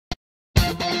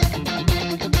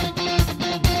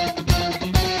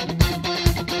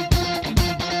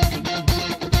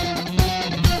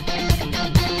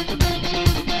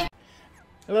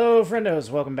Hello, friendos.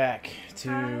 Welcome back to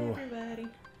Hi, everybody.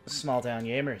 Small Town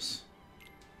Gamers,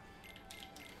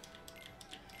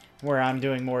 where I'm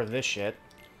doing more of this shit,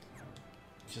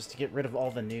 just to get rid of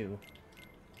all the new.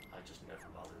 I just never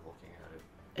bother looking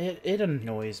at it. It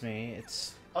annoys me.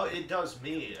 It's Oh, it does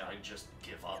me. I just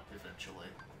give up eventually.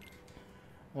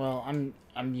 well,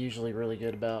 I'm usually really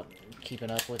good about keeping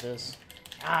up with this.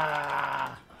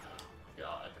 Ah,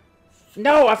 God.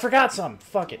 no, I forgot some.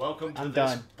 Fuck it. Welcome to I'm this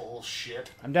done.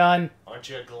 bullshit. I'm done. Aren't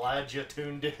you glad you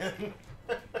tuned in?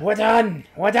 We're done.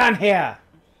 We're done here.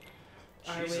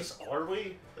 Are we? Jesus, are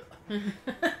we?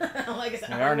 Like I said,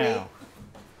 We are now.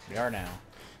 We are now.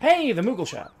 Hey, the Moogle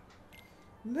shop.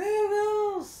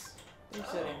 Moogles! They're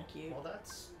so damn cute. Well,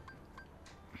 that's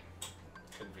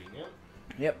convenient.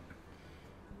 Yep.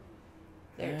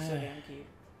 They're so damn cute.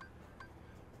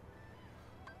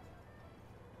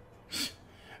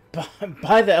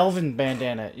 Buy the elven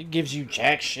bandana. It gives you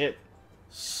jack shit.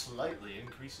 Slightly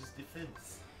increases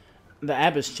defense. The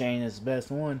Abyss chain is the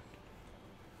best one.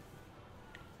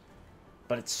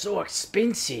 But it's so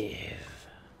expensive.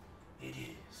 It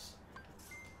is.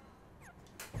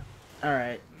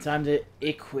 Alright, time to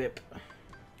equip.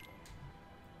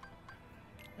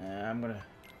 I'm gonna...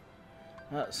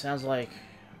 Well, it sounds like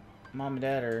Mom and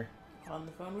Dad are... On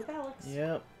the phone with Alex.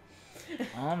 Yep.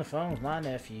 On the phone with my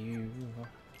nephew.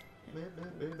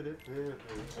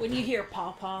 When you hear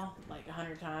Paw Paw like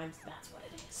 100 times, that's what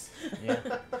it is.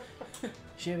 Yeah.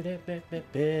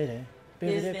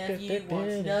 His nephew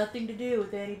wants nothing to do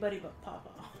with anybody but Paw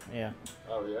Paw. Yeah.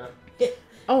 Oh, yeah?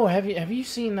 Oh, have you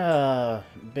seen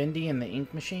Bendy and the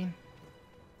Ink Machine?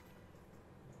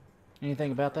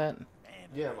 Anything about that?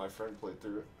 Yeah, my friend played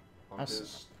through it on I'll s-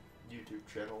 his YouTube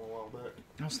channel a while back.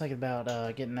 I was thinking about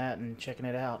getting that and checking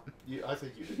it out. I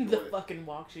think you'd enjoy The it. fucking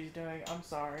walk she's doing. I'm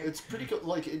sorry. It's pretty good.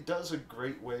 Like, it does a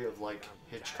great way of, like,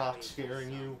 Hitchcock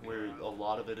scaring you, where a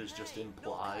lot of it is just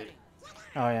implied.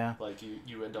 Oh yeah. Like,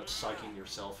 you end up psyching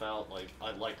yourself out. Like,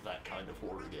 I like that kind of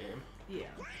horror game. Yeah.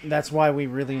 That's why we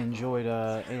really enjoyed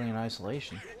Alien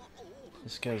Isolation.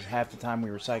 Just because half the time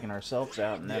we were psyching ourselves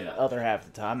out, and then Yeah. the other half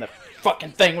the time, the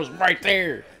fucking thing was right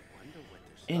there!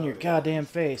 In your goddamn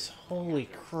face. Holy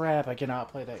crap, I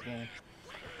cannot play that game.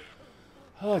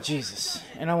 Oh, Jesus.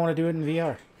 And I want to do it in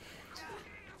VR.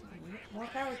 More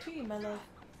power to you, my love.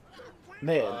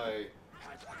 Man. I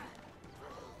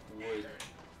would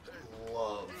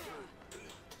love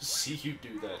to see you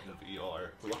do that in VR.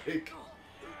 Like,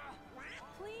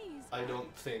 I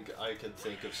don't think I can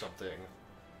think of something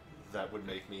that would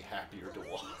make me happier to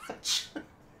watch.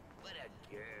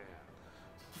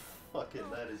 Fucking,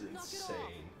 that is insane.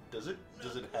 Does it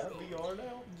have VR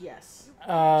now? Yes.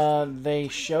 They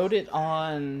showed it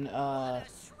on,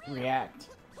 React.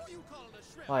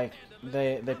 Like,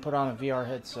 they put on a VR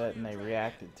headset and they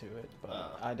reacted to it,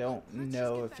 but I don't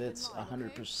know if it's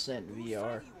 100%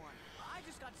 VR.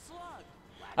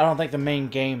 I don't think the main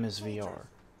game is VR.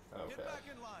 Okay.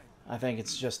 I think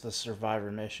it's just the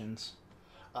survivor missions.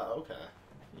 Okay.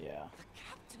 Yeah.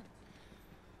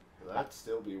 That'd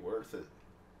still be worth it.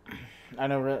 I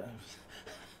know.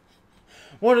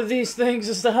 One of these things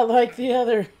is not like the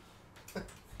other.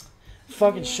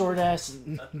 Fucking short ass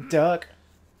duck.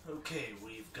 Okay,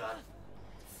 we've got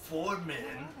 4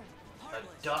 men,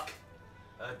 a duck,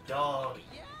 a dog,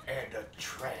 and a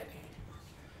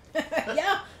tranny.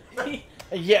 Yeah.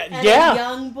 Yeah, And yeah. a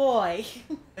young boy.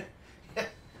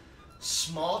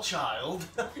 Small child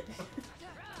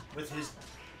with his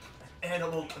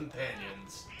animal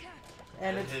companions.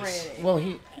 And a And his- tranny. Well,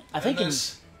 I think and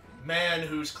this man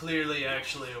who's clearly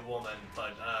actually a woman,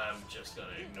 but I'm just gonna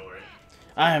ignore it.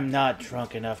 I am not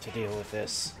drunk enough to deal with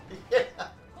this. Yeah.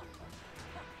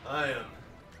 I am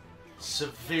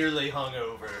severely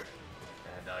hungover,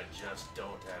 and I just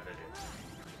don't have it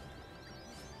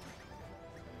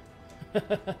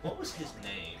in me. What was his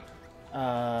name?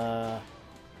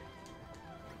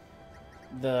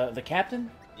 The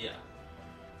captain? Yeah.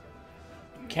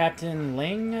 Captain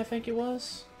Ling, I think it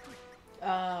was?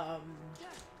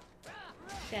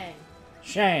 Shang.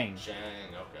 Shang. Shang,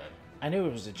 okay. I knew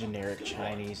it was a generic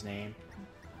Chinese name.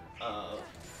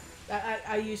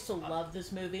 I used to love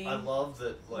this movie. I love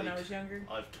that, like, when I was younger.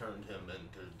 I've turned him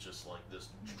into just, like, this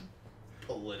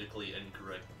politically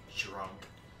incorrect drunk.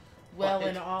 Well, Like,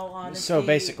 in all honesty. So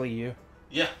basically you.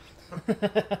 Yeah.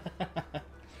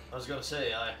 I was gonna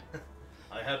say, I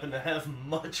happen to have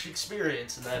much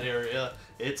experience in that area.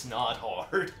 It's not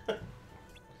hard.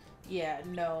 Yeah,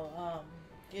 no,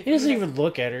 He doesn't even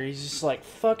look at her. He's just like,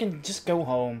 fucking, just go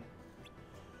home.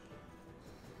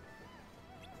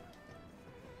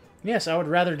 Yes, I would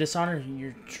rather dishonor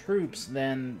your troops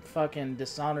than fucking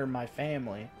dishonor my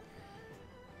family.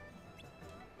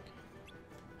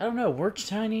 I don't know, were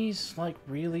Chinese, like,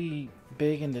 really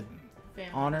big into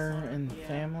honor and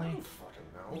family? I don't fucking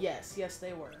know. Yes,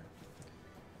 they were.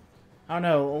 I don't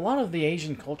know, a lot of the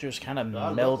Asian cultures kind of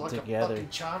I meld look like together. a fucking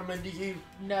Chinaman to you.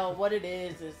 No, what it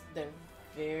is they're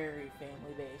very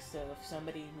family based. So if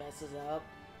somebody messes up,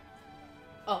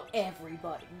 oh,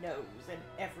 everybody knows and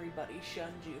everybody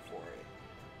shuns you for it.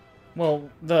 Well,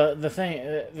 the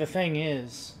thing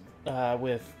is,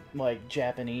 with like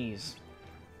Japanese,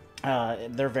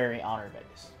 they're very honor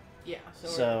based. Yeah,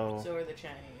 So are the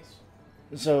Chinese.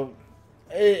 So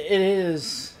it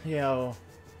is, you know,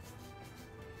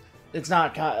 it's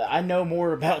not. I know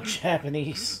more about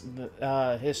Japanese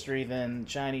history than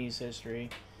Chinese history.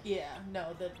 Yeah, no,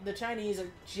 the Chinese are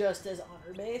just as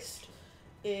honor based.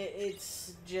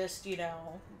 It's just, you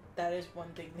know, that is one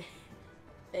thing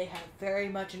they have very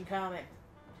much in common.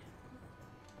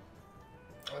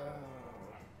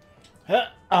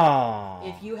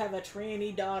 If you have a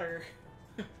tranny daughter,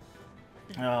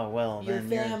 oh well, your then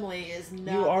family is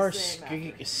not. You are the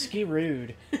same ski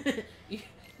rude.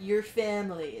 Your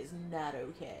family is not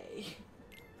okay.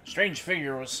 Strange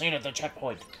figure was seen at the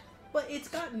checkpoint. But it's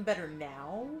gotten better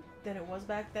now than it was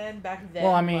back then. Back then,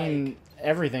 Well, I mean, like,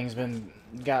 everything's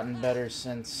gotten better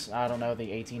since, I don't know, the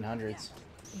 1800s.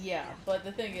 yeah, but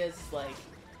the thing is, like,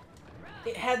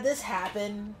 had this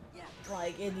happened,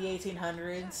 like, in the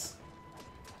 1800s,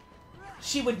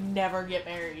 she would never get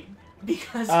married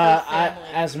because her family.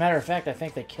 As a matter of fact, I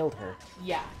think they killed her.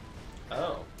 Yeah.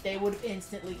 Oh. They would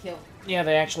instantly kill her. Yeah,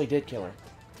 they actually did kill her.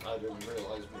 I didn't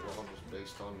realize Mulan was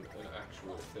based on an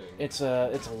actual thing. It's a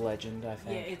legend, I Yeah,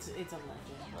 think. it's a legend.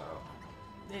 Oh.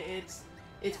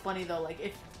 It's funny though, like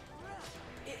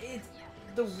if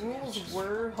the rules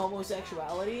were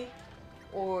homosexuality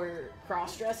or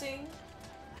cross-dressing,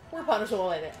 were punishable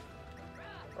by that.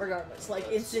 Regardless, like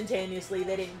instantaneously,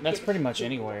 they didn't. That's pretty much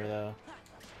anywhere though.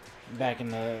 Back in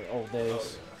the old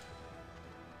days,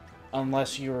 Oh,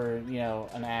 unless you were, you know,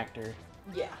 an actor.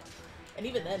 Yeah, and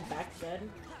even then, back then,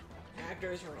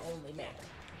 actors were only men.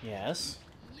 Yes,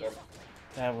 yeah.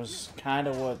 that was kind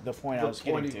of what the point I was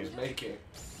getting point to. he was making.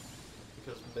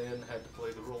 Because men had to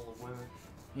play the role of women.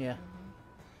 Yeah.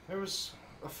 There was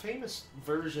a famous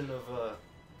version of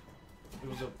it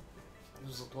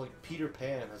was like Peter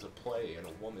Pan as a play and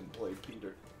a woman played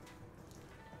Peter.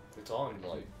 It's on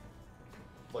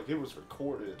like it was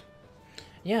recorded.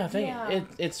 Yeah, I think Yeah.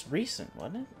 it's recent,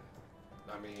 wasn't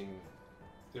it? I mean,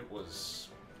 it was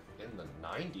in the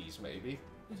 90s maybe.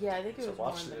 Yeah, I think it So was I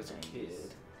watched more it in as the a 90s.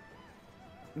 kid.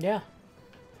 Yeah.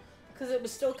 Because it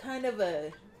was still kind of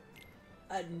a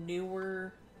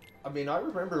newer. I mean, I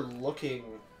remember looking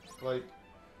like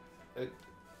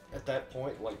at that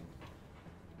point, like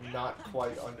not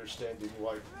quite understanding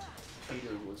why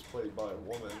Peter was played by a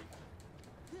woman.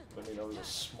 I mean, I was a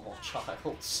small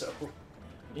child, so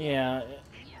Yeah.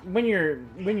 When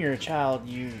you're a child,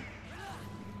 you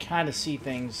kind of see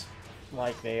things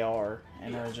like they are,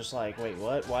 and are just like, wait,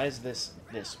 what? Why is this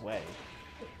way?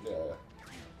 yeah.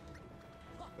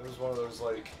 It was one of those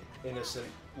like innocent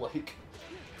like.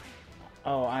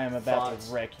 Oh, I am about Thoughts.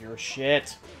 to wreck your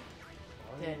shit.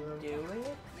 Then do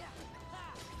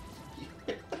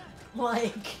it.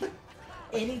 Like,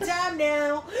 anytime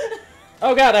now.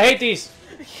 Oh god, I hate these.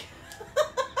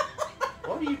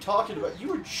 What are you talking about? You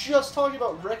were just talking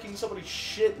about wrecking somebody's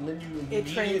shit, and then you It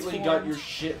immediately got transformed. your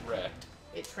shit wrecked.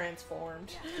 It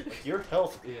transformed. Your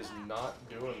health is not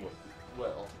doing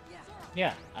well.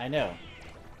 Yeah, I know.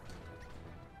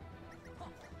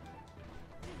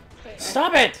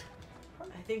 Stop it!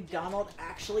 I think Donald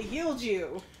actually healed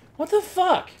you. What the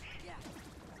fuck?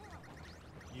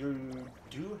 You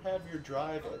do have your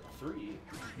drive at 3.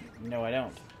 No, I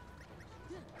don't.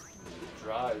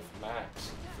 Drive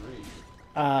max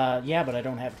 3. Yeah, but I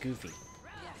don't have Goofy.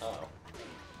 Oh.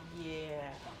 Yeah.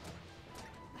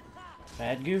 If I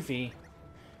had Goofy,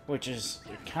 which is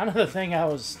kind of the thing I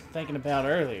was thinking about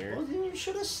earlier. Well, then you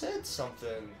should have said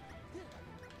something.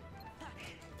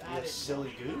 I You didn't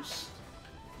silly goose.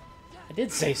 I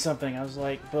did say something. I was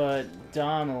like, but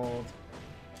Donald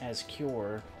has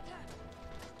Cure.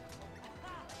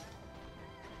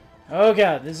 Oh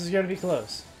god, this is going to be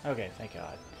close. Okay, thank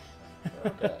god.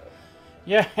 Okay.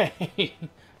 Yay!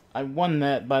 I won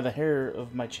that by the hair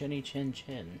of my chinny chin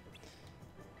chin.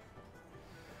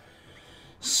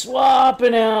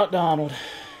 Swapping out Donald.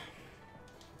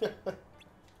 That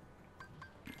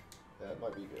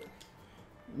might be good.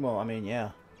 Well, I mean,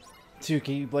 yeah. 2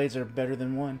 Keyblades are better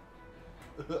than 1.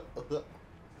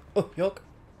 Oh, yuck.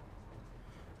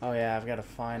 Oh yeah, I've got to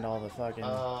find all the fucking...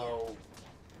 Oh.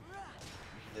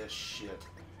 This shit.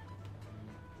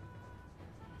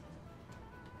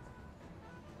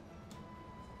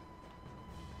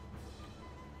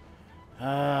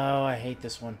 Oh, I hate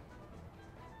this one.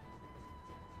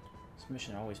 This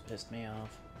mission always pissed me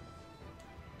off.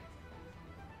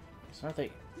 So aren't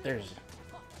they...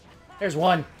 There's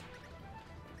one!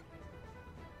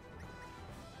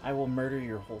 I will murder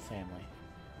your whole family.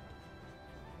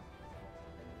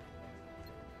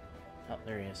 Oh,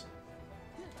 there he is.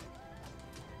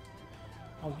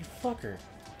 Oh, you fucker.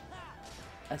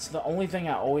 That's the only thing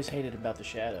I always hated about the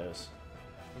shadows.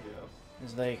 Yeah.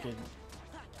 Is they could...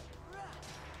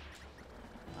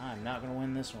 I'm not gonna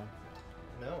win this one.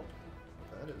 No.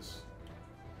 That is...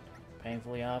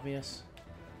 Painfully obvious.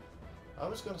 I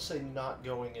was gonna say not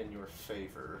going in your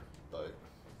favor, but...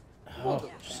 Oh,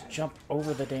 just jump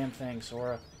over the damn thing,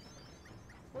 Sora.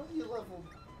 Well, you leveled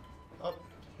up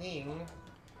Ping.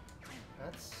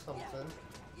 That's something.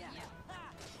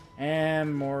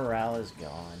 And morale is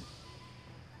gone.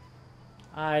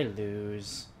 I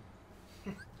lose.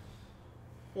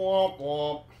 Womp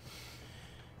womp.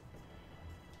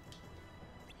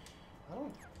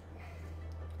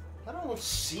 That almost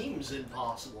seems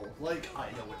impossible. Like,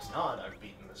 I know it's not. I've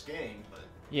beaten this game, but...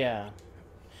 Yeah.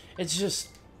 It's just...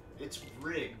 It's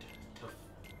rigged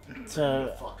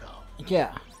to fuck up.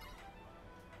 Yeah.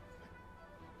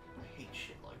 I hate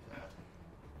shit like that.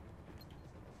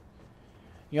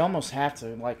 You almost have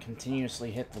to, like,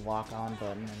 continuously hit the lock-on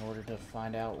button in order to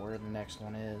find out where the next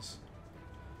one is.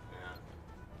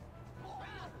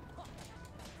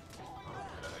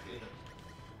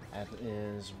 That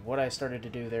is what I started to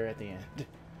do there at the end.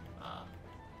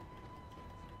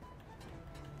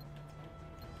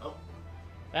 Oh.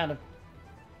 Found him.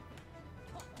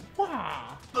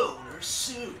 Wow. Boner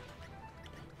soup.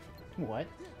 What?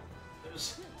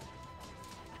 There's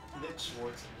Nick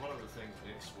Swartzen. One of the things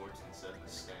Nick Swartzen said in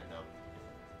his stand-up,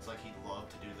 it's like he'd love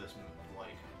to do this,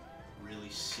 like, really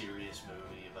serious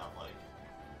movie about, like,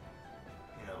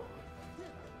 you know,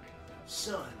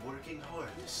 son working hard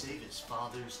to save his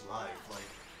father's life,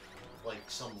 like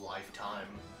some Lifetime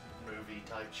movie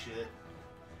type shit,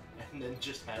 and then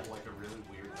just have like a really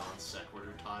weird non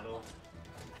sequitur title.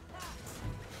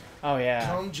 Oh yeah.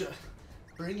 Come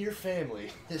bring your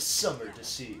family this summer to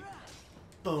see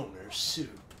Boner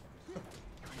Soup.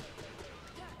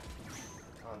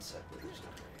 Non sequiturs.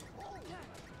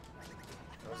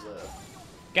 That was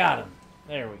Got him.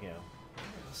 There we go.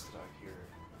 what else did I hear?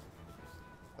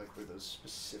 Like, were those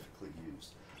specifically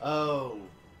used? Oh,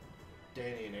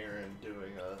 Danny and Aaron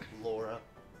doing Laura.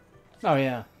 Oh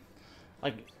yeah.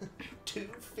 Like 2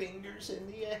 fingers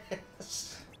in the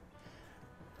ass.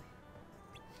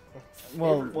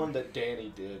 Well, Favorite one that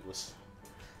Danny did was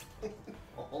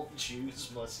all Jews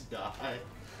must die.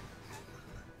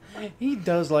 he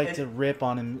does like to rip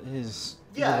on his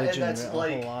religion and that's a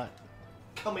like whole lot.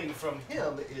 coming from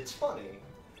him. It's funny.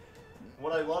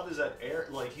 What I love is that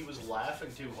Aaron, like, he was laughing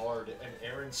too hard, and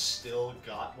Aaron still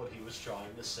got what he was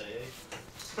trying to say.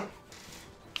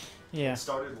 Yeah. And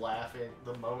started laughing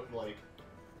the moment, like,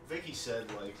 Vicky said,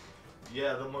 like,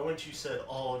 yeah, the moment you said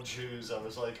all Jews, I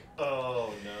was like,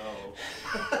 oh no.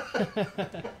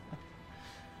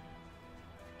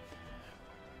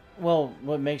 Well,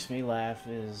 what makes me laugh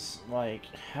is, like,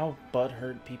 how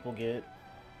butthurt people get,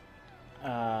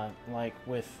 like,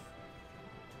 with...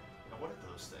 Now, what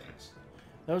are those things?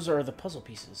 Those are the puzzle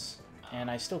pieces,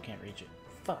 and I still can't reach it.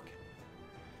 Fuck.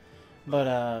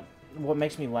 But, what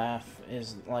makes me laugh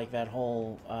is, like, that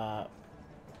whole,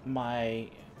 my,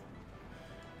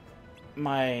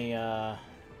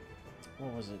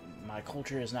 what was it? My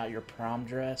culture is not your prom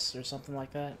dress, or something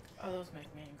like that. Oh, those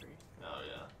make me angry. Oh,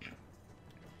 yeah.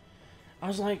 I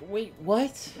was like, wait,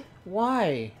 what?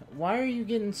 Why? Why are you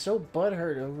getting so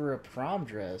butthurt over a prom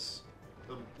dress?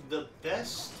 The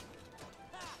best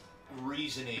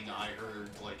reasoning I heard,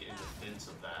 like, in defense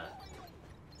of that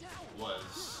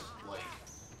was, like,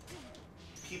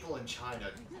 people in China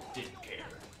didn't care.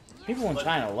 People in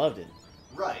China loved it.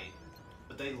 Right.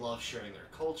 But they love sharing their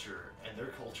culture, and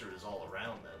their culture is all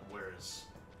around them, whereas,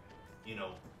 you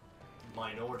know,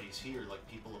 minorities here, like,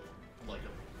 people of, like,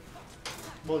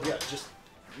 well, yeah, just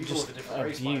people Just of a different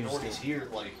race, abused minorities it. here,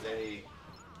 like, they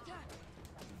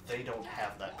don't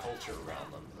have that culture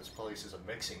around them. This place is a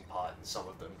mixing pot, and some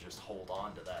of them just hold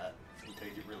on to that and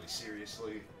take it really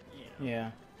seriously.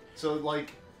 Yeah. So,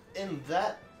 like, in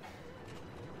that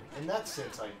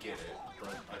sense, I get it, but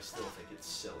I still think it's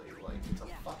silly. Like, it's a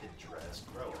fucking dress.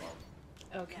 Grow up.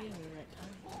 Okay, in the right time.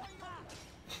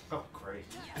 Oh, great.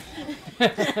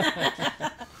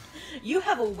 You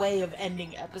have a way of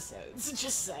ending episodes,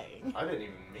 just saying. I didn't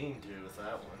even mean to with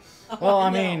that one. Well, I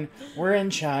No. mean, we're in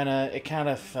China. It kind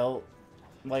of felt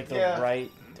like the Yeah. right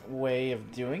way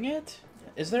of doing it.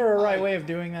 Is there a right way of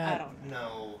doing I that? don't know.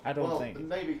 No. I don't well, think.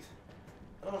 Maybe.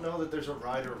 I don't know that there's a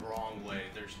right or wrong way.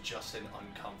 There's just an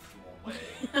uncomfortable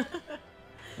way.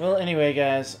 Well, anyway,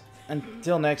 guys,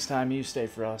 until next time, you stay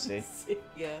frosty.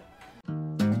 Yeah.